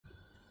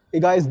Hey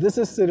guys, this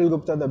is Cyril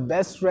Gupta, the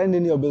best friend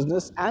in your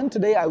business, and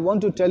today I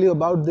want to tell you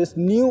about this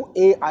new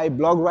AI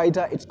blog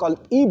writer. It's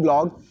called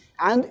EBlog,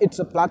 and it's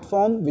a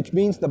platform which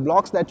means the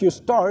blogs that you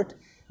start,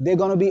 they're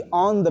going to be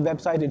on the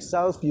website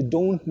itself. You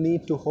don't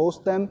need to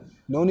host them,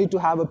 no need to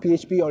have a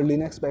PHP or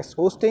Linux-based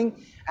hosting,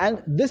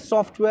 and this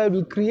software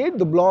will create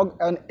the blog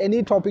on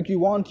any topic you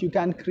want. You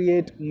can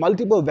create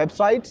multiple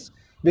websites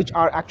which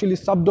are actually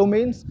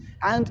subdomains,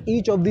 and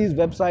each of these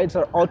websites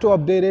are auto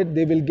updated.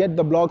 They will get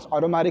the blogs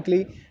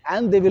automatically,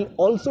 and they will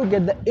also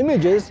get the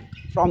images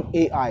from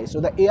AI. So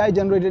the AI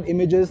generated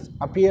images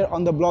appear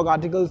on the blog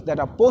articles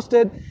that are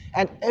posted,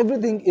 and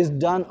everything is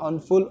done on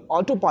full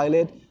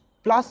autopilot.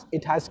 Plus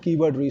it has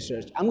keyword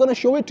research. I'm going to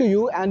show it to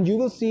you and you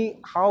will see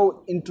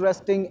how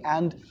interesting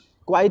and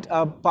quite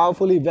a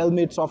powerfully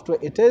well-made software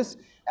it is,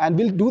 and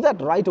we'll do that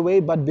right away.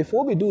 But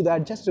before we do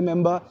that, just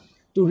remember,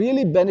 to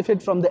really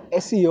benefit from the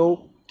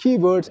SEO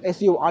keywords,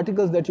 SEO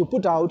articles that you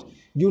put out,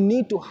 you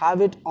need to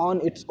have it on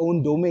its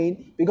own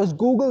domain, because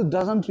Google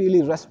doesn't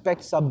really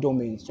respect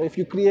subdomains. So if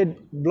you create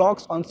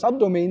blogs on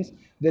subdomains,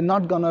 they're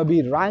not gonna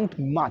be ranked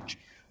much.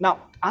 Now,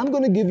 I'm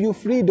gonna give you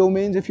free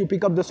domains if you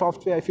pick up the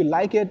software. If you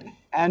like it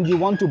and you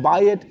want to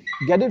buy it,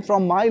 get it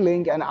from my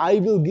link and I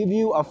will give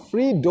you a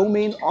free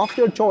domain of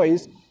your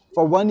choice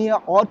for 1 year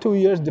or 2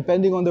 years,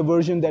 depending on the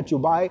version that you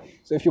buy.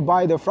 So if you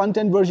buy the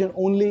front-end version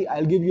only,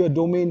 I'll give you a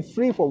domain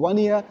free for 1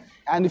 year.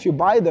 And if you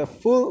buy the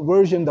full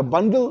version, the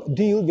bundle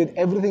deal with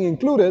everything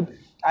included,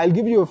 I'll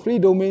give you a free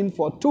domain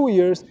for 2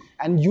 years,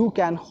 and you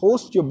can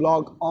host your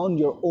blog on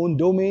your own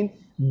domain.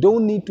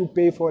 Don't need to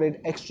pay for it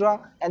extra.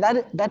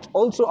 And that's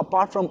also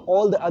apart from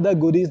all the other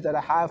goodies that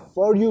I have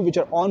for you, which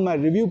are on my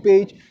review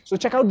page. So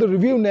check out the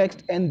review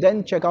next, and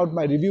then check out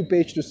my review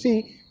page to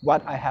see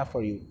what I have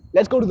for you.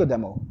 Let's go to the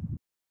demo.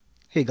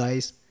 Hey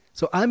guys,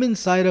 so I'm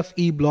inside of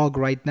EBlog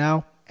right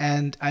now,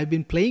 and I've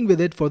been playing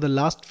with it for the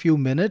last few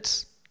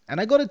minutes,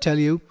 and I gotta tell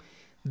you,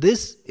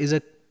 this is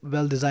a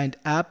well-designed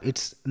app.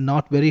 It's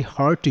not very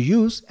hard to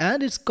use,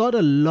 and it's got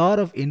a lot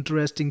of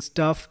interesting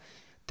stuff,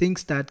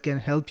 things that can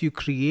help you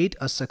create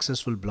a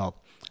successful blog.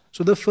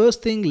 So the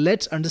first thing,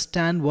 let's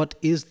understand what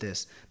is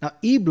this. Now,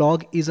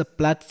 EBlog is a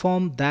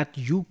platform that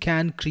you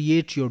can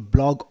create your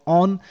blog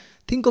on.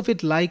 Think of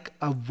it like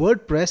a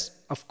WordPress,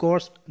 of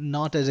course,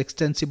 not as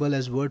extensible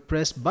as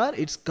WordPress, but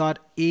it's got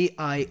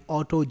AI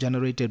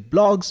auto-generated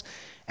blogs,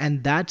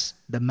 and that's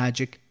the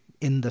magic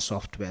in the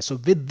software. So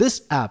with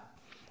this app,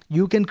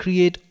 you can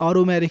create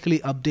automatically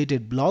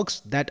updated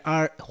blogs that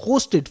are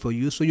hosted for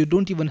you. So you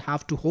don't even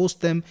have to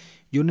host them.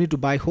 You don't need to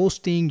buy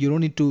hosting. You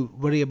don't need to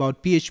worry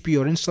about PHP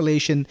or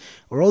installation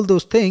or all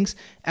those things.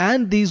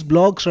 And these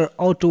blogs are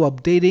auto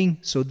updating,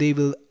 so they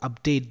will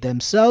update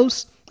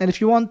themselves. And if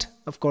you want,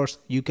 of course,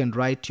 you can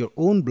write your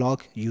own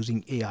blog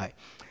using AI.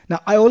 Now,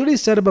 I already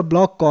set up a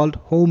blog called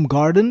Home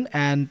Garden,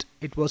 and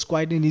it was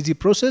quite an easy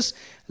process.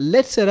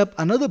 Let's set up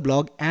another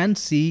blog and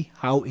see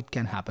how it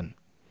can happen.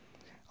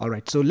 All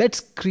right, so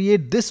let's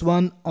create this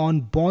one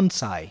on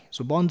bonsai.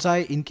 So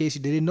bonsai, in case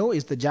you didn't know,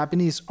 is the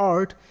Japanese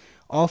art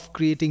of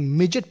creating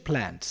midget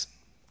plants.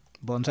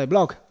 Bonsai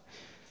blog.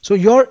 So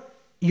your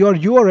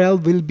URL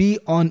will be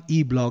on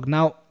EBlog.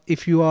 Now,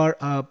 if you are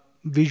a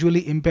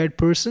visually impaired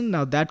person,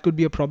 now that could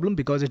be a problem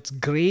because it's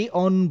gray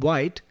on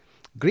white,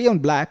 gray on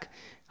black,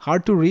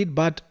 hard to read,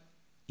 but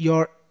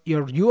your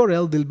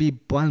URL will be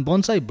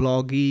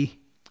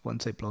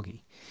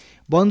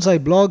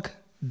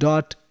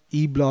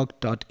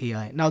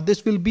bonsaiblog.eblog.ai. Now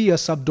this will be a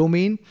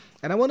subdomain,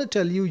 and I want to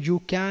tell you, you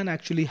can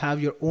actually have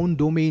your own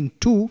domain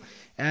too,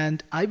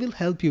 and I will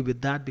help you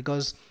with that,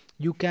 because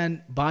you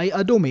can buy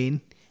a domain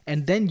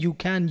and then you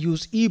can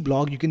use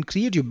EBlog. You can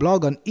create your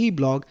blog on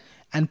EBlog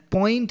and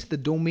point the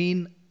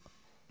domain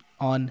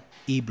on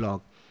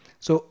EBlog.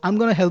 So I'm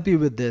going to help you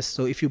with this.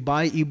 So if you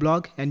buy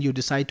EBlog and you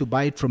decide to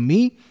buy it from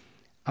me,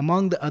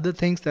 among the other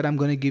things that I'm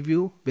going to give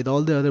you with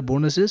all the other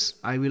bonuses,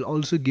 I will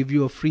also give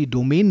you a free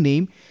domain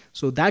name.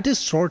 So that is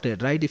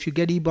sorted, right? If you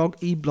get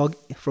EBlog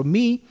from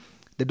me,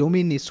 the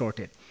domain is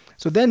sorted.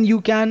 So then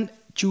you can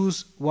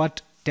choose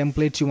what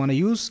templates you want to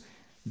use.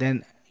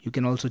 Then you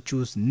can also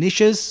choose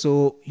niches.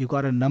 So you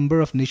got a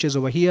number of niches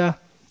over here: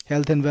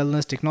 health and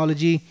wellness,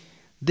 technology.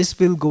 This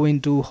will go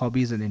into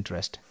hobbies and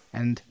interest.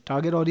 And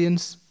target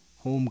audience,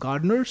 home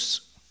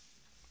gardeners.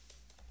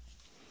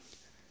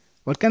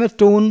 What kind of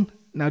tone?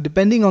 Now,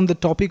 depending on the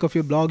topic of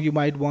your blog, you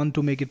might want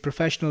to make it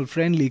professional,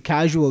 friendly,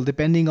 casual,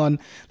 depending on,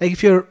 like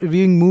if you're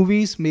reviewing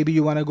movies, maybe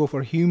you want to go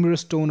for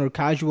humorous tone or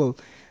casual.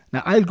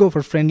 Now, I'll go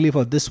for friendly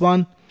for this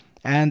one.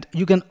 And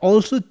you can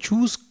also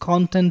choose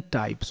content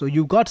type. So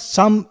you've got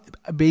some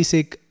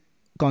basic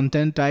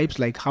content types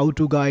like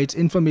how-to guides,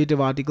 informative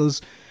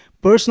articles,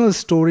 personal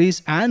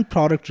stories, and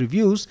product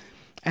reviews.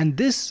 And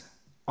this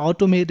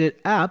automated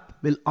app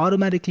will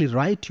automatically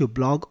write your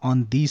blog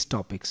on these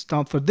topics.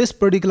 Now, for this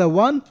particular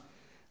one,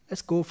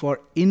 let's go for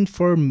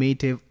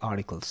informative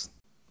articles.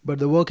 But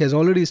the work has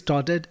already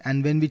started,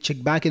 and when we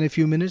check back in a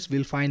few minutes,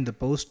 we'll find the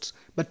posts.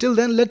 But till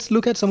then, let's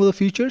look at some of the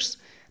features.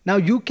 Now,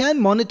 you can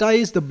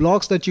monetize the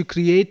blogs that you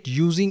create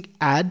using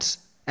ads,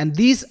 And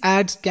these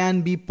ads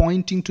can be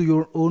pointing to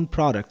your own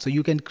product. So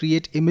you can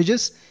create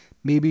images.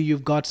 Maybe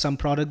you've got some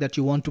product that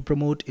you want to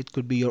promote. It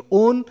could be your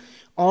own,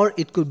 or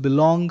it could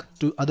belong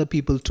to other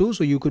people too.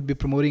 So you could be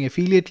promoting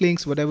affiliate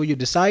links, whatever you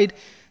decide.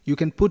 You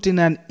can put in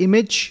an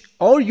image,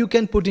 or you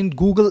can put in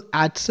Google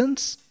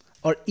AdSense,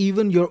 or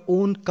even your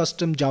own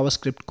custom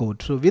JavaScript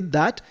code. So with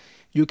that,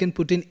 you can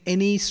put in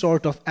any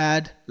sort of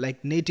ad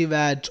like native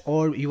ads,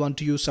 or you want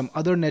to use some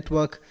other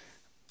network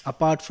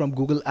apart from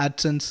Google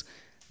AdSense.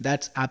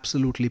 That's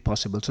absolutely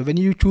possible. So when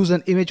you choose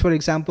an image, for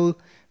example,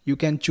 you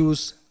can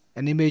choose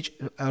an image,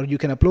 or you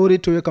can upload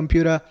it to your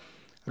computer,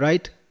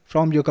 right,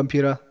 from your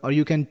computer, or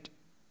you can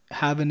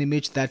have an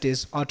image that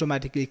is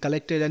automatically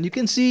collected. And you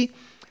can see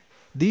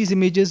these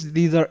images,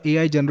 these are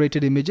AI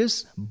generated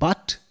images,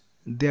 but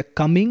they're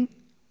coming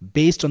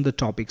based on the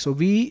topic. So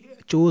we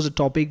chose a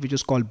topic which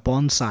is called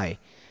bonsai.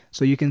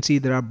 So you can see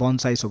there are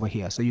bonsais over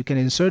here. So you can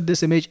insert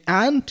this image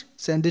and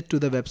send it to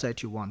the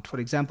website you want. For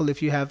example,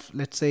 if you have,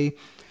 let's say,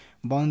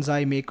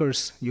 bonsai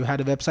makers, you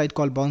had a website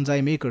called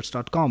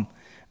bonsaimakers.com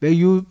where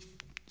you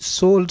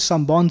sold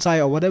some bonsai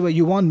or whatever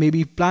you want,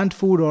 maybe plant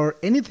food or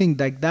anything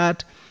like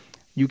that,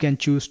 you can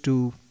choose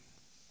to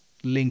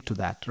link to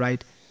that,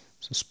 right?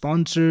 So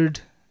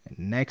sponsored,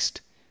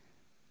 next.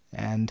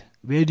 And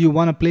where do you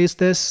want to place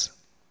this?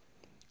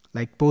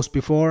 Like post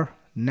before,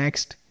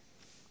 next.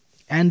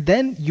 And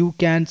then you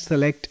can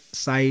select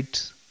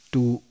sites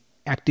to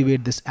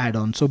activate this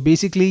add-on. So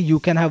basically you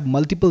can have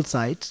multiple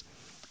sites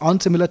on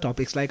similar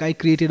topics. Like I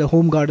created a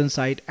home garden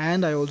site,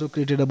 and I also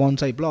created a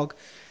bonsai blog,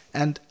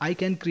 and I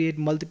can create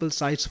multiple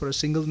sites for a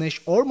single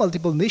niche or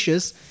multiple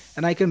niches,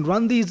 and I can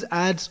run these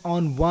ads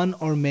on one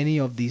or many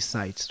of these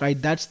sites, right?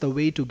 That's the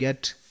way to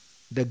get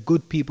the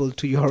good people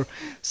to your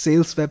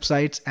sales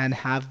websites and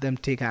have them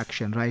take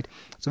action, right?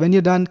 So when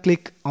you're done,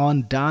 click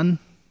on done,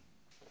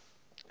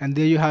 and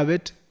there you have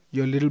it,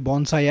 your little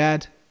bonsai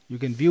ad. You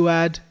can view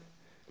ad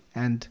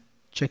and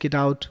check it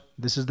out.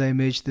 This is the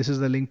image, this is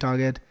the link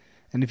target.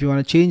 And if you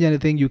want to change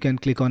anything, you can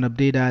click on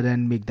update ad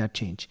and make that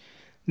change.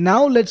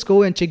 Now let's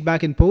go and check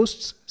back in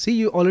posts. See,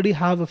 you already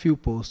have a few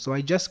posts. So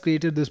I just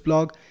created this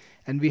blog,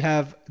 and we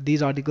have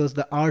these articles: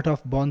 the art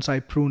of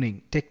bonsai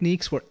pruning,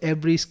 techniques for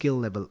every skill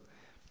level.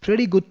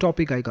 Pretty good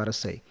topic, I gotta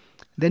say.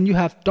 Then you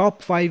have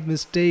top 5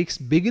 mistakes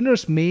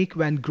beginners make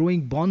when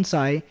growing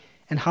bonsai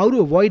and how to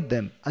avoid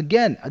them.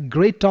 Again, a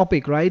great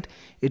topic, right?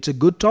 It's a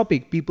good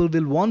topic. People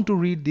will want to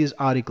read these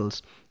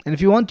articles. And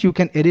if you want, you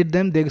can edit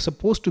them. They're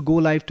supposed to go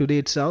live today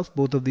itself,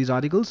 both of these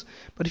articles.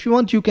 But if you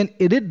want, you can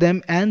edit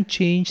them and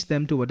change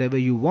them to whatever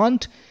you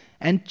want.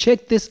 And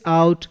check this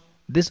out.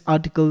 This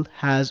article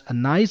has a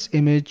nice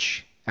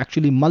image,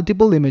 actually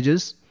multiple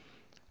images.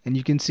 And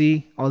you can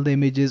see all the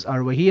images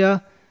are over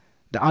here.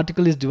 The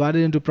article is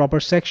divided into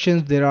proper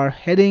sections. There are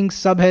headings,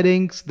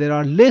 subheadings, there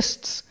are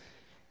lists.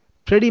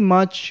 Pretty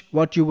much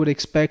what you would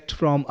expect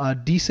from a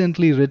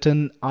decently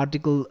written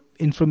article,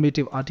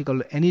 informative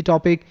article, any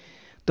topic.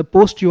 The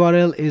post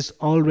URL is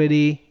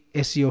already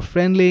SEO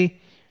friendly.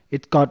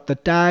 It's got the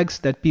tags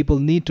that people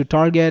need to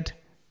target,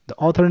 the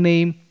author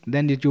name,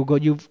 then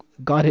you've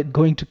got it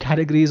going to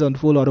categories on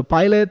full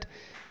autopilot,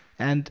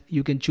 and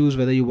you can choose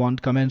whether you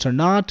want comments or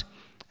not.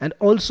 And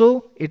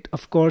also it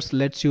of course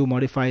lets you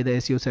modify the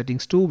SEO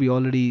settings too. We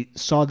already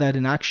saw that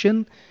in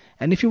action.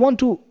 And if you want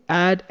to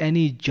add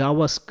any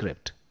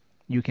JavaScript,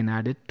 you can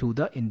add it to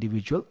the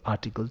individual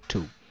article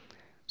too.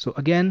 So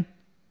again,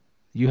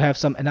 you have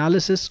some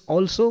analysis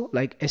also,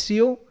 like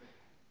SEO.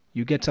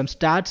 You get some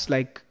stats,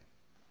 like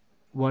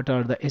what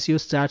are the SEO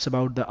stats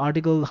about the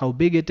article, how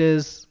big it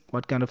is,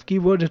 what kind of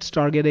keywords it's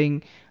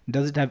targeting,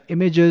 does it have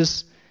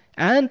images,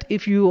 and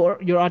if your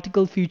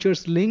article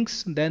features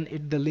links, then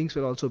the links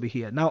will also be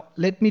here. Now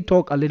let me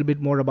talk a little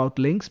bit more about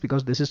links,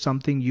 because this is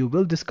something you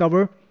will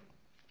discover.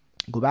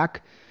 Go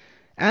back,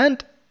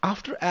 and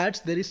after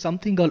ads there is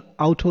something called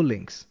auto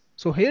links.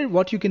 So here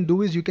what you can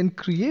do is you can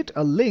create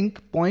a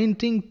link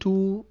pointing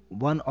to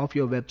one of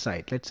your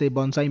website. Let's say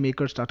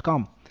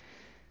bonsaimakers.com.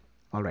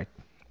 All right,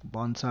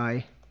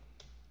 bonsai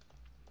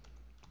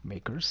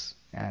makers,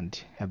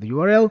 and have the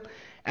URL,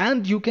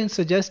 and you can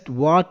suggest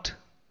what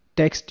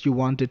text you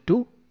want it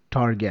to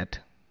target.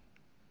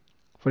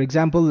 For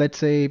example, let's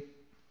say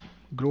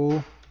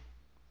growing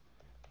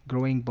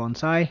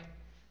bonsai,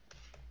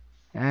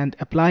 and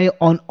apply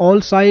on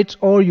all sites,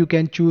 or you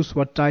can choose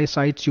what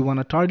sites you want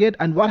to target.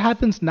 And what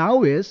happens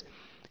now is,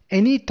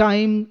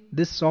 anytime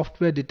this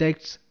software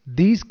detects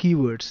these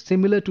keywords,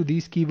 similar to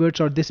these keywords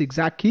or this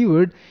exact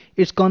keyword,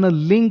 it's gonna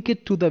link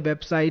it to the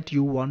website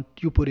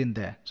you put in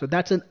there. So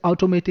that's an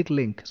automatic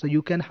link. So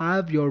you can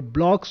have your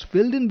blogs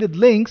filled in with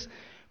links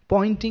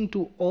pointing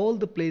to all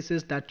the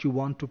places that you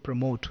want to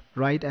promote,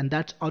 right? And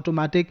that's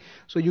automatic.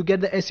 So you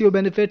get the SEO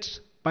benefits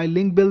by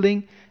link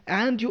building,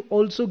 and you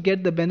also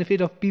get the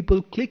benefit of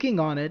people clicking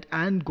on it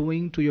and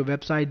going to your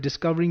website,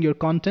 discovering your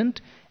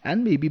content,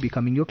 and maybe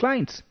becoming your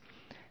clients.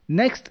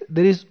 Next,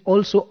 there is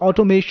also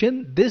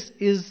automation. This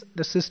is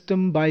the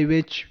system by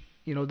which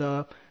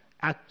the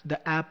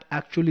app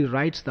actually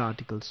writes the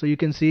articles. So you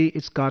can see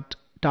it's got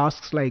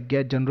tasks like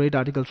generate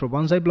articles for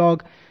bonsai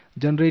blog,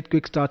 generate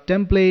quick start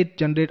template,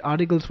 generate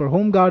articles for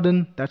home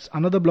garden. That's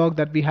another blog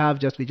that we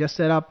just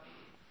set up,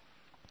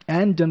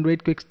 and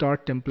generate quick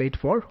start template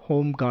for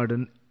home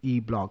garden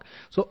eBlog.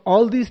 So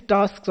all these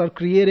tasks are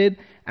created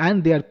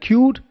and they are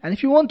queued, and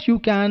if you want, you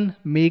can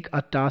make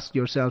a task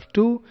yourself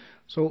too.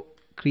 So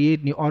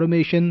create new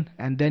automation,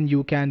 and then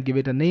you can give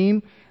it a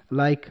name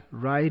like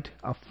write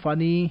a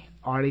funny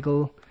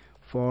article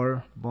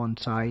for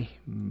bonsai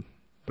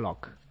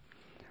blog.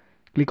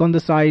 Click on the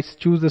sites,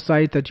 choose the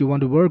site that you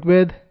want to work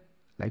with,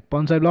 like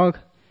bonsai blog.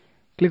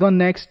 Click on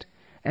next,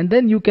 and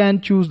then you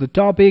can choose the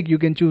topic, you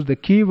can choose the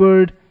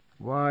keyword.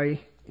 Why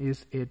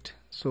is it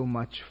so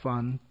much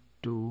fun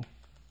to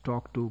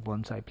talk to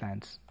bonsai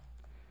plants?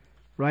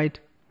 Right?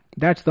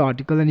 That's the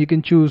article, and you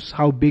can choose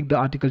how big the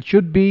article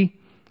should be.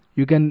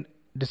 You can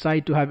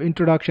decide to have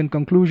introduction,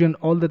 conclusion,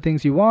 all the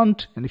things you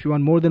want. And if you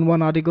want more than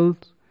one article,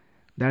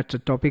 that's a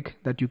topic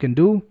that you can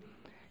do.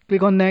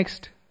 Click on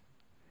next,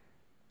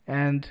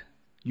 and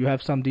you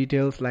have some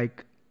details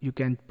like you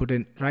can put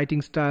in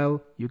writing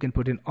style, you can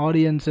put in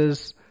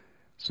audiences.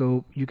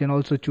 So you can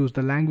also choose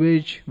the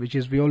language, which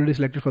is we already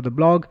selected for the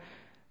blog.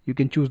 You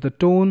can choose the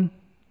tone.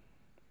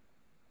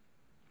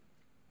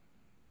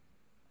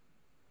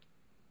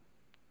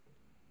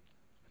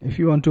 If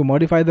you want to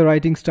modify the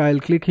writing style,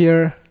 click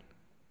here,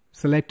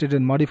 select it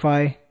and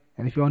modify.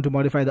 And if you want to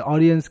modify the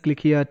audience, click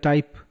here,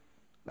 type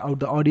out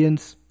the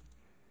audience.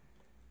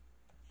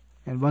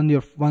 And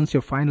once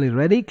you're finally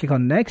ready, click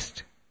on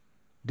next.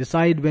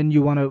 Decide when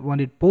you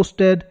want it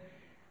posted.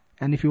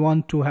 And if you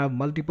want to have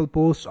multiple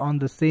posts on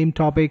the same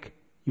topic,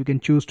 you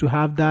can choose to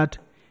have that.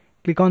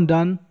 Click on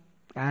done,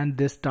 and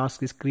this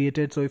task is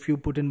created. So if you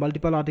put in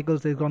multiple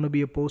articles, there's going to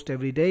be a post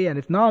every day. And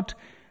if not,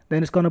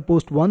 then it's going to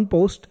post one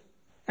post,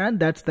 and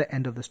that's the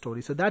end of the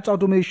story. So that's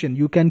automation.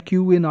 You can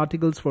queue in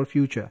articles for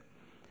future.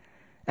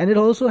 And it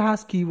also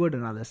has keyword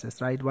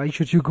analysis, right? Why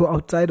should you go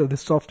outside of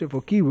this software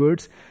for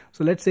keywords?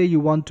 So let's say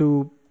you want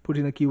to put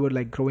in a keyword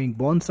like growing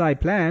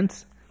bonsai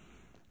plants,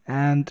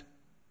 and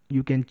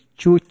you can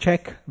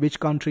check which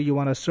country you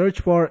want to search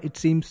for. It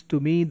seems to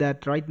me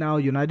that right now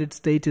United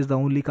States is the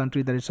only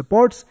country that it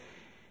supports.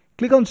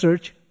 Click on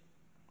search,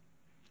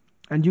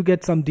 and you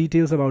get some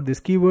details about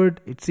this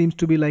keyword. It seems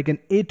to be like an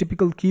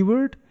atypical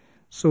keyword,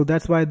 so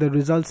that's why the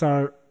results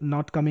are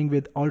not coming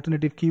with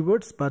alternative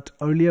keywords. But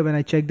earlier when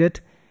I checked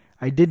it,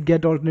 I did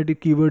get alternative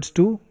keywords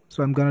too.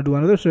 So I'm going to do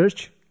another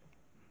search,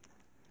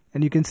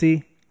 and you can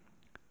see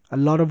a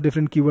lot of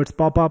different keywords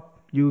pop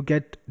up. You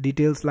get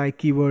details like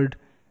keyword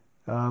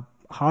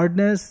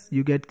hardness,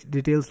 you get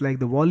details like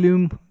the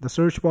volume, the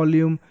search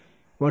volume,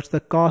 what's the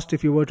cost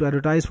if you were to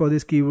advertise for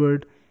this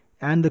keyword,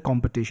 and the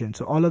competition.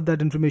 So all of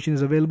that information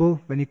is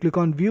available. When you click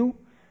on view,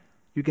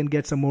 you can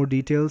get some more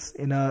details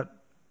in a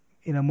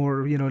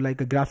more,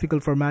 like a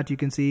graphical format. You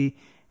can see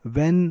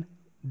when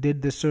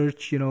did the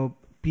search,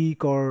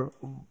 peak, or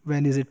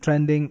when is it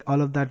trending.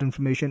 All of that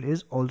information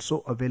is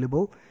also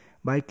available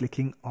by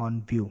clicking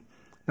on view.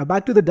 Now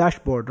back to the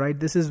dashboard, right?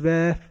 This is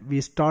where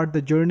we start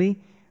the journey.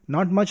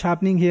 Not much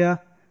happening here,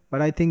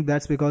 but I think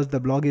that's because the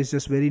blog is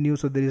just very new,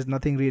 so there is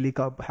nothing really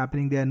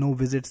happening there, no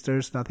visits,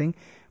 there's nothing.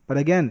 But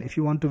again, if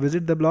you want to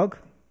visit the blog,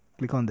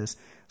 click on this.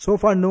 So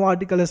far no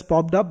article has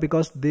popped up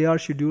because they are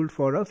scheduled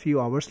for a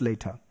few hours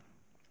later.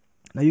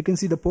 Now you can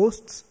see the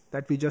posts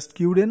that we just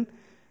queued in.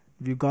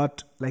 We've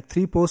got like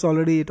 3 posts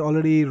already. It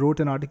already wrote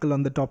an article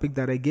on the topic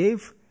that I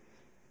gave.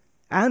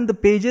 And the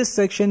pages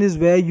section is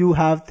where you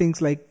have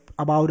things like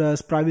about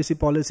us, privacy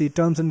policy,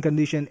 terms and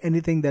condition,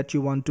 anything that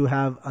you want to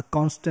have a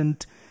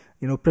constant,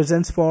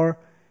 presence for.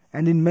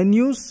 And in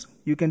menus,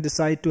 you can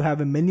decide to have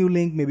a menu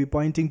link, maybe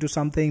pointing to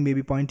something,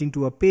 maybe pointing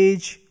to a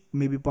page,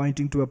 maybe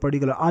pointing to a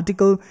particular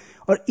article,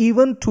 or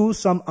even to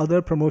some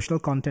other promotional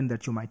content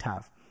that you might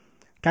have.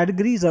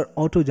 Categories are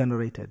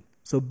auto-generated.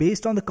 So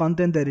based on the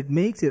content that it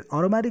makes, it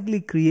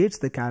automatically creates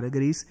the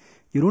categories.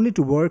 You don't need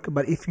to work,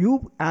 but if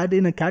you add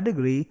in a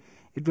category,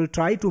 it will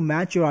try to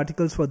match your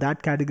articles for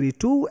that category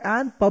too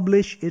and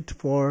publish it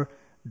for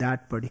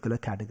that particular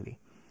category.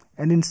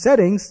 And in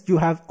settings, you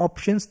have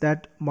options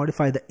that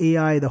modify the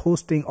AI, the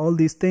hosting, all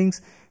these things.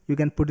 You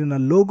can put in a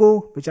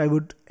logo, which I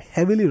would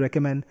heavily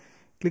recommend.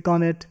 Click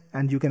on it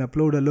and you can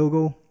upload a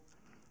logo.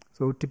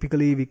 So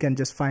typically we can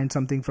just find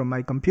something from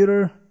my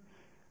computer.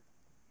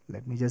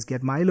 Let me just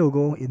get my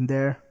logo in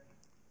there.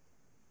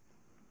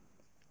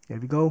 There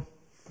we go.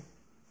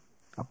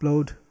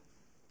 Upload.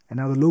 And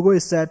now the logo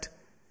is set.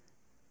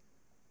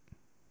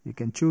 You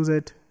can choose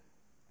it.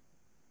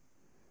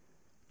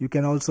 You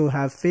can also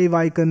have fave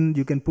icon.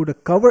 You can put a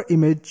cover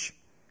image.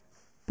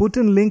 Put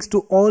in links to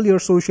all your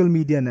social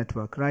media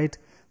network, right?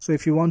 So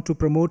if you want to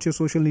promote your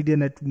social media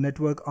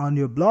network on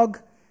your blog,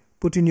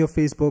 put in your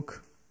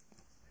Facebook,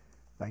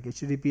 like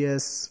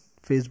https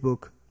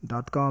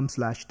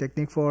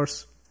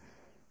facebook.com/technicforce.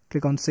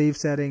 Click on save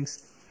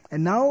settings.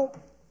 And now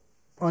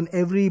on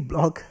every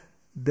blog,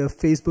 the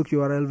Facebook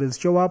URL will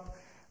show up.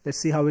 Let's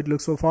see how it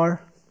looks so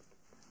far.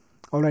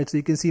 Alright, so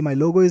you can see my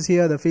logo is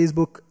here. The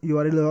Facebook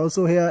URL is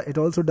also here. It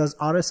also does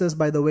RSS,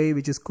 by the way,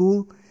 which is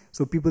cool.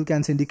 So people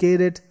can syndicate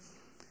it.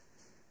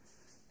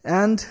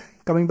 And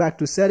Coming back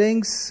to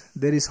settings,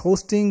 there is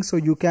hosting, so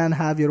you can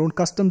have your own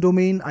custom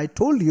domain. I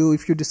told you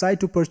if you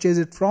decide to purchase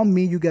it from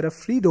me, you get a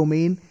free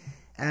domain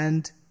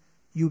and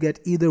you get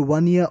either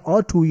 1 year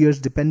or 2 years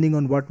depending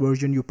on what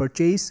version you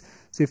purchase.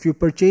 So if you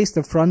purchase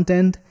the front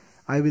end,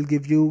 I will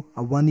give you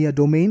a 1 year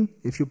domain.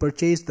 If you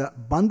purchase the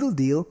bundle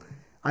deal,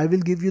 I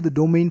will give you the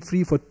domain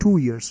free for 2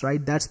 years,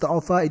 right? That's the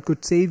offer. It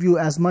could save you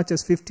as much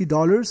as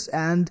 $50,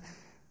 and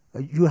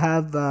you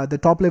have the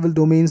top level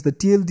domains. The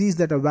TLDs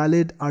that are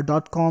valid are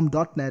 .com,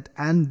 .net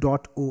and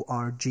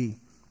 .org.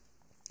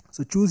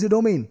 So choose your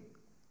domain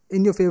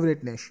in your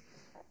favorite niche.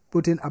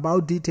 Put in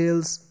about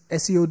details,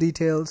 SEO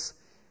details,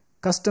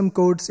 custom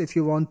codes if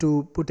you want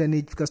to put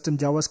any custom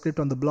JavaScript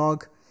on the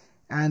blog,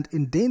 and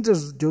in danger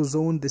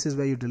zone, this is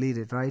where you delete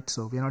it, right?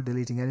 So we're not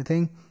deleting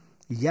anything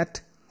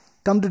yet.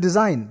 Come to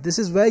design. This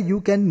is where you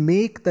can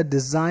make the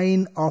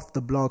design of the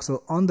blog.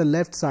 So on the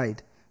left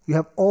side, you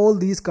have all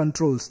these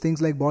controls,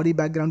 things like body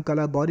background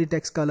color, body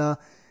text color,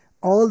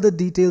 all the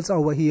details are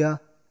over here.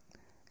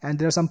 And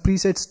there are some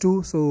presets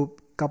too. So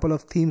a couple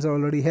of themes are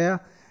already here.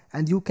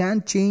 And you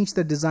can change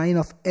the design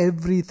of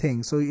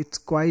everything. So it's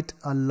quite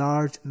a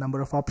large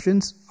number of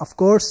options. Of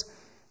course,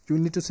 you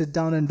need to sit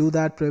down and do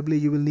that. Probably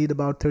you will need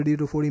about 30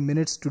 to 40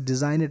 minutes to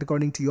design it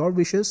according to your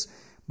wishes.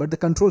 But the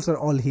controls are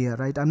all here,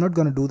 right? I'm not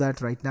going to do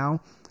that right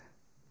now.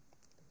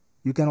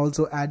 You can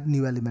also add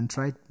new elements,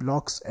 right?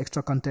 Blocks,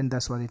 extra content,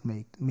 that's what it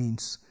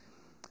means.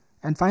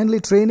 And finally,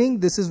 training.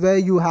 This is where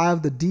you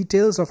have the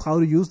details of how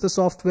to use the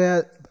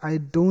software. I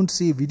don't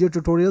see video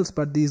tutorials,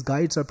 but these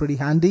guides are pretty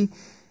handy.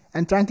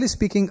 And frankly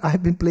speaking,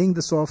 I've been playing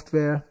the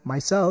software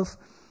myself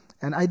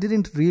and I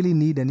didn't really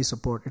need any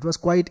support. It was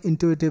quite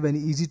intuitive and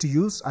easy to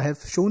use. I have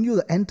shown you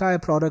the entire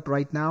product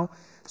right now,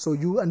 so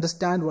you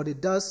understand what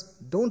it does.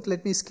 Don't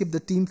let me skip the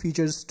team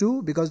features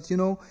too, because you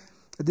know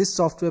this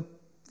software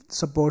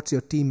supports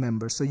your team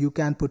members. So you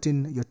can put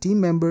in your team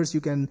members,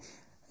 you can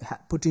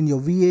put in your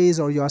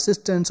VAs or your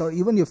assistants or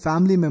even your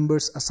family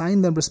members,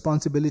 assign them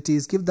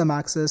responsibilities, give them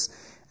access,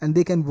 and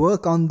they can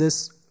work on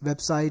this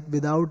website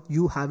without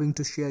you having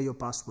to share your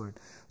password.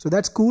 So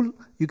that's cool.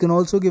 You can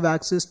also give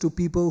access to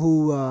people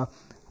who are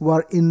who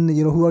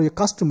are your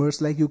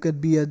customers. Like you could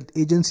be an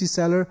agency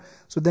seller,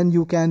 so then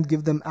you can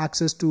give them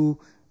access to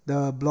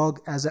the blog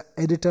as an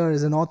editor,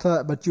 as an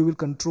author, but you will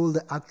control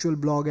the actual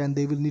blog and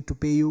they will need to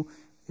pay you.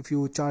 If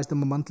you charge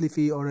them a monthly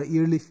fee or a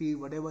yearly fee,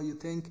 whatever you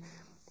think,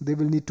 they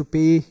will need to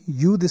pay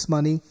you this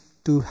money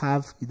to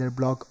have their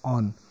blog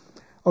on.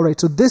 Alright,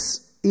 so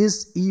this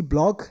is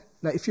EBlog.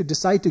 Now if you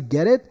decide to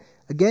get it,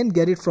 again,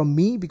 get it from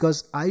me,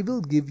 because I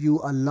will give you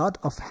a lot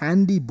of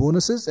handy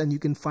bonuses, and you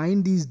can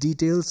find these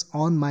details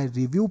on my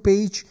review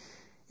page.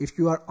 If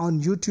you are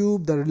on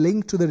YouTube, the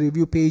link to the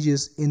review page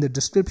is in the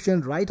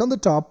description right on the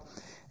top.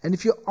 And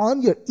if you're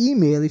on your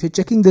email, if you're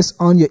checking this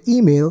on your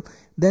email,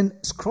 then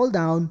scroll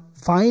down,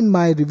 find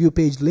my review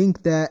page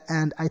link there,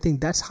 and I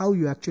think that's how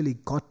you actually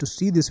got to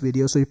see this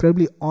video. So you're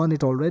probably on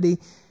it already,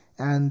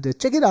 and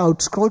check it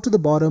out. Scroll to the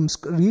bottom,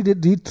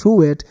 read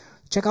through it.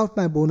 Check out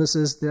my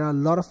bonuses. There are a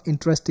lot of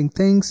interesting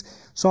things,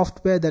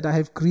 software that I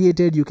have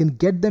created. You can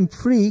get them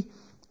free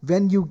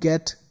when you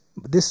get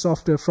this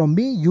software from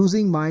me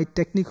using my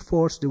Technic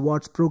Force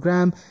rewards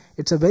program.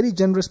 It's a very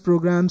generous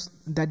program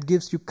that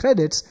gives you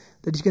credits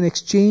that you can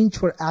exchange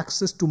for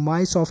access to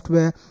my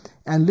software,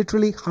 and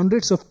literally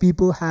hundreds of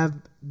people have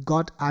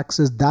got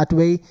access that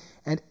way,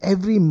 and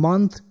every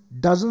month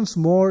dozens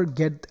more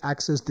get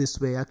access this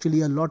way.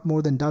 Actually a lot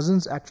more than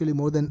dozens, actually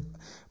more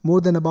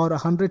than about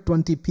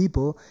 120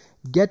 people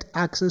get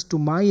access to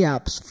my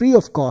apps free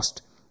of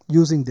cost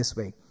using this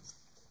way.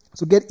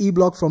 So get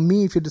EBlog from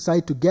me if you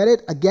decide to get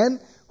it. Again,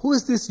 who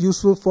is this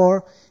useful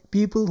for?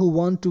 People who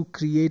want to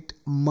create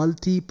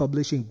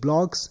multi-publishing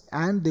blogs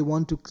and they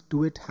want to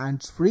do it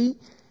hands-free.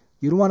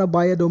 You don't want to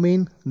buy a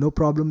domain? No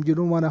problem. You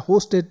don't want to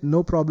host it?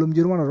 No problem.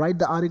 You don't want to write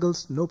the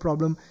articles? No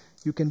problem.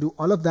 You can do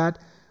all of that.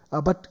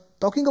 But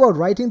talking about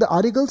writing the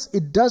articles,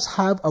 it does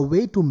have a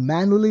way to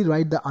manually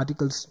write the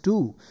articles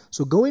too.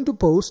 So go into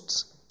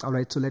posts.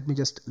 Alright, so let me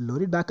just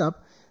load it back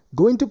up.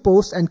 Go into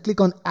posts and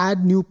click on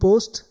add new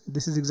post.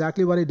 This is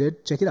exactly what I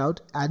did. Check it out.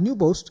 Add new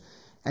post.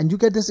 And you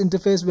get this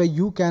interface where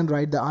you can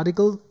write the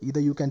article. Either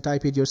you can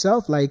type it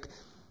yourself, like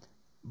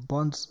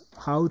what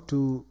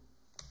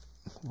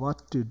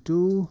to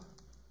do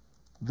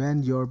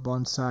when your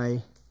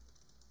bonsai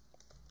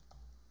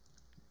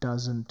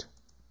doesn't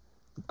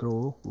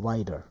grow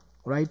wider.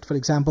 Right? For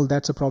example,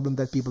 that's a problem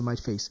that people might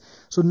face.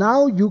 So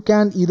now you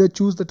can either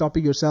choose the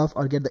topic yourself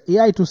or get the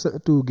AI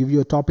to give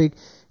you a topic.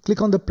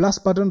 Click on the plus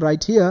button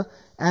right here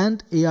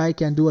and AI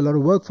can do a lot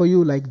of work for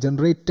you, like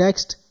generate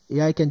text.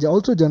 AI can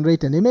also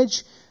generate an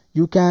image.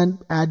 You can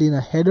add in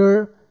a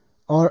header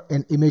or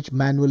an image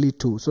manually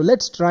too. So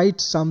let's write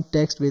some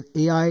text with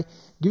AI.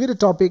 Give it a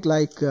topic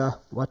like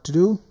what to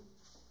do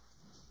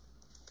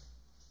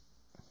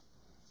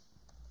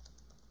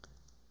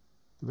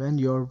when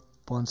your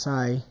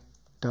bonsai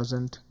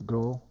doesn't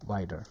grow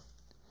wider.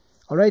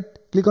 Alright,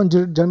 click on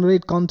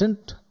generate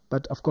content,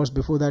 but of course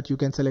before that you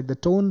can select the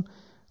tone.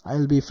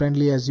 I'll be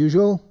friendly as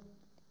usual,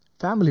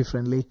 family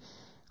friendly.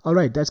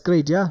 Alright, that's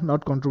great, yeah,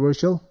 not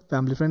controversial,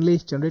 family friendly,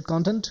 generate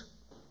content.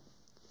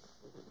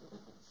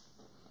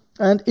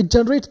 And it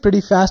generates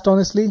pretty fast,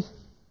 honestly.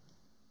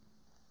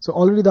 So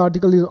already the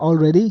article is all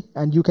ready,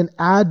 and you can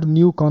add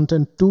new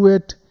content to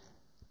it,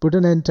 put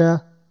an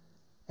enter,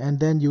 and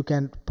then you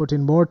can put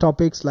in more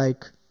topics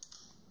like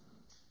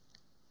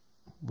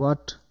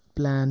what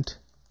plant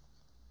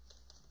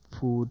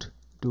food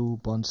do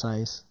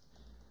bonsais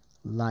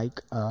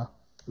like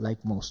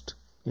most.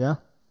 Yeah,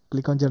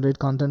 click on generate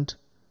content,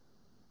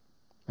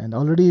 and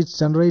already it's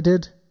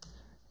generated,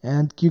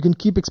 and you can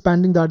keep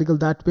expanding the article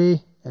that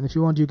way. And if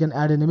you want, you can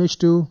add an image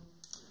too.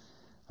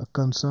 A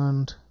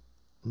concerned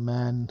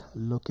man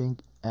looking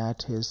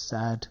at his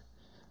sad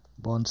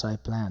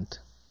bonsai plant.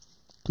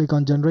 Click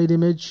on generate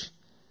image.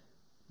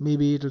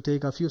 Maybe it will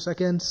take a few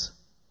seconds.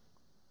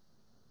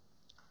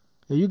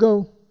 Here you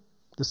go.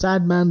 The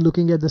sad man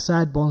looking at the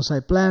sad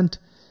bonsai plant.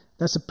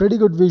 That's a pretty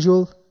good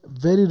visual,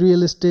 very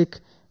realistic,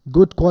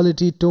 good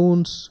quality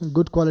tones,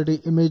 good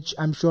quality image.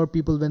 I'm sure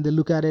people, when they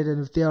look at it, and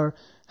if they are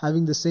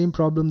having the same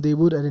problem, they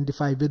would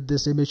identify with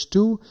this image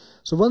too.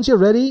 So once you're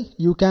ready,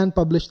 you can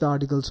publish the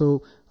article.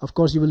 So of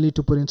course you will need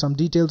to put in some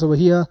details over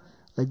here,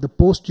 like the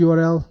post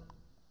URL,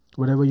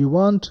 whatever you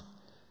want,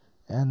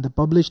 and the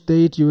publish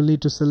date, you will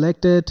need to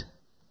select it.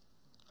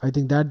 I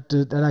think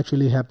that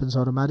actually happens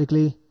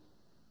automatically.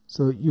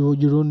 So you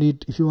don't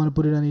need, if you want to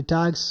put in any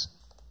tags,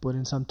 put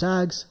in some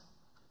tags,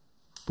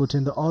 put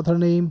in the author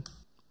name,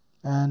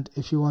 and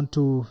if you want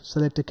to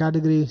select a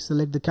category,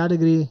 select the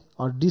category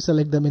or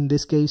deselect them in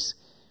this case.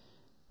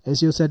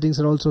 SEO settings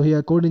are also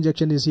here, code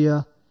injection is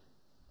here.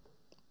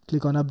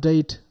 Click on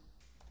update.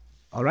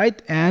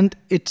 Alright, and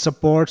it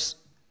supports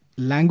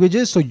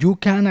languages, so you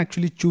can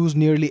actually choose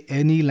nearly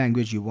any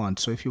language you want.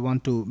 So if you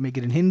want to make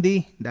it in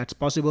Hindi, that's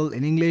possible,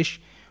 in English,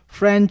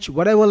 French,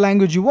 whatever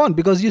language you want,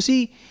 because you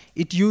see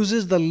it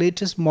uses the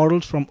latest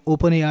models from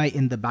OpenAI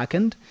in the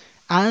backend,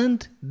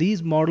 and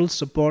these models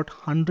support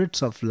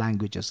hundreds of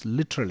languages,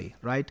 literally,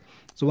 right?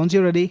 So once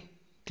you're ready,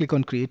 click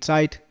on create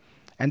site,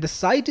 and the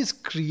site is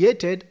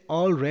created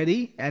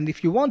already, and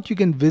if you want, you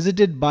can visit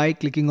it by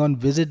clicking on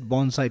visit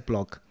bonsai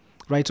blog,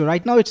 right? So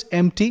right now it's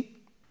empty.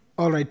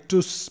 All right,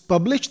 to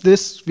publish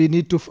this, we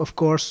need to, of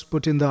course,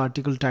 put in the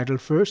article title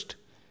first.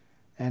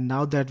 And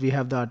now that we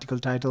have the article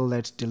title,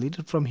 let's delete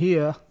it from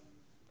here.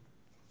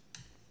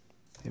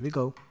 Here we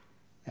go.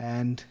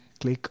 And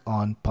click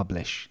on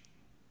publish.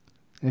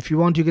 And if you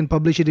want, you can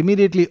publish it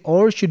immediately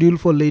or schedule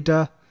for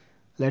later.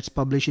 Let's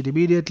publish it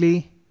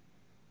immediately.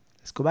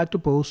 Let's go back to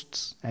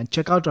posts and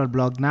check out our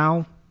blog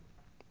now.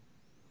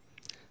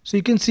 So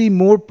you can see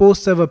more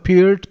posts have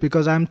appeared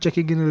because I'm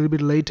checking in a little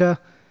bit later.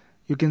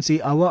 You can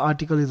see our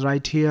article is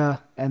right here,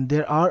 and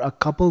there are a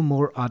couple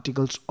more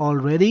articles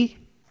already.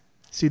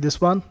 See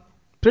this one?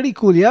 Pretty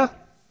cool, yeah?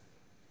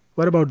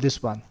 What about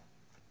this one?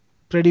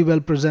 Pretty well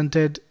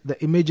presented. The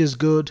image is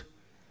good.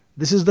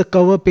 This is the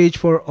cover page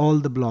for all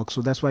the blogs,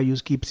 so that's why you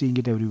keep seeing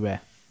it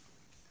everywhere.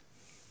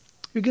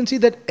 You can see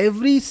that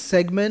every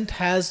segment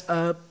has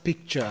a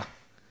picture,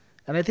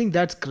 and I think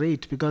that's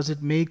great because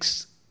it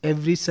makes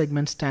every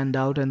segment stand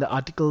out and the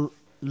article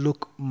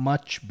look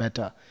much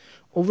better.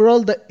 Overall,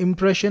 the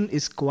impression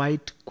is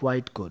quite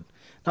good.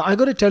 Now I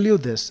got to tell you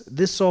this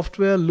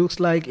software looks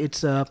like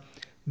it's a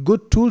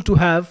good tool to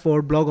have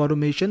for blog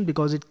automation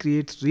because it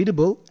creates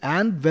readable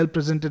and well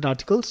presented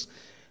articles.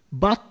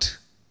 But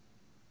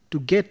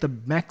to get the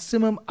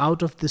maximum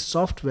out of this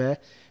software,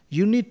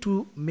 you need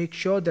to make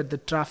sure that the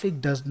traffic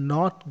does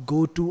not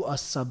go to a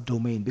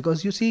subdomain,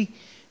 because you see,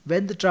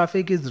 when the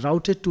traffic is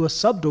routed to a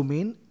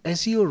subdomain,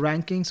 SEO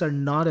rankings are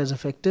not as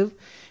effective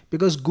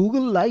because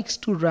Google likes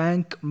to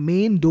rank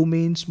main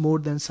domains more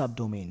than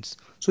subdomains.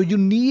 So you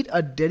need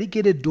a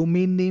dedicated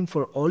domain name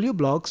for all your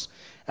blogs,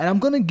 and I'm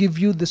going to give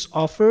you this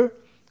offer.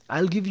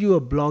 I'll give you a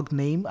blog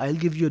name, I'll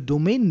give you a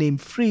domain name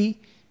free.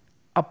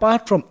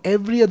 Apart from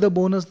every other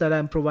bonus that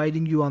I'm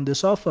providing you on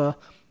this offer,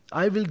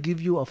 I will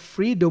give you a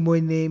free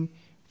domain name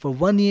for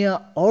 1 year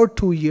or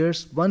 2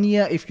 years. 1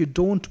 year if you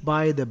don't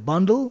buy the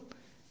bundle,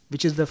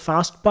 which is the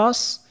fast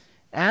pass,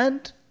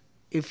 and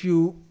if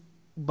you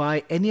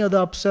buy any other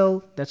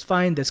upsell, that's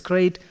fine, that's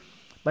great.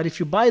 But if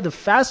you buy the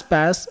fast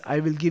pass, I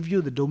will give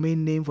you the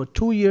domain name for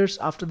 2 years.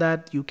 After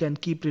that, you can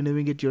keep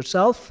renewing it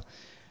yourself,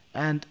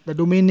 and the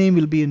domain name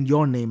will be in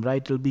your name,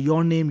 right? It'll be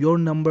your name, your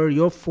number,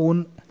 your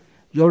phone,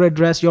 your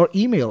address, your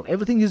email,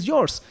 everything is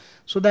yours,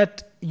 so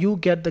that you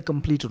get the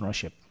complete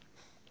ownership.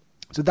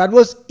 So that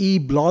was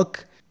EBlog.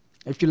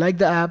 If you like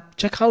the app,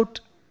 check out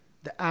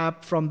the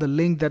app from the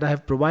link that I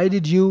have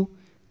provided you.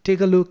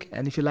 Take a look,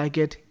 and if you like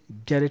it,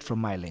 get it from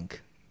my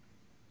link.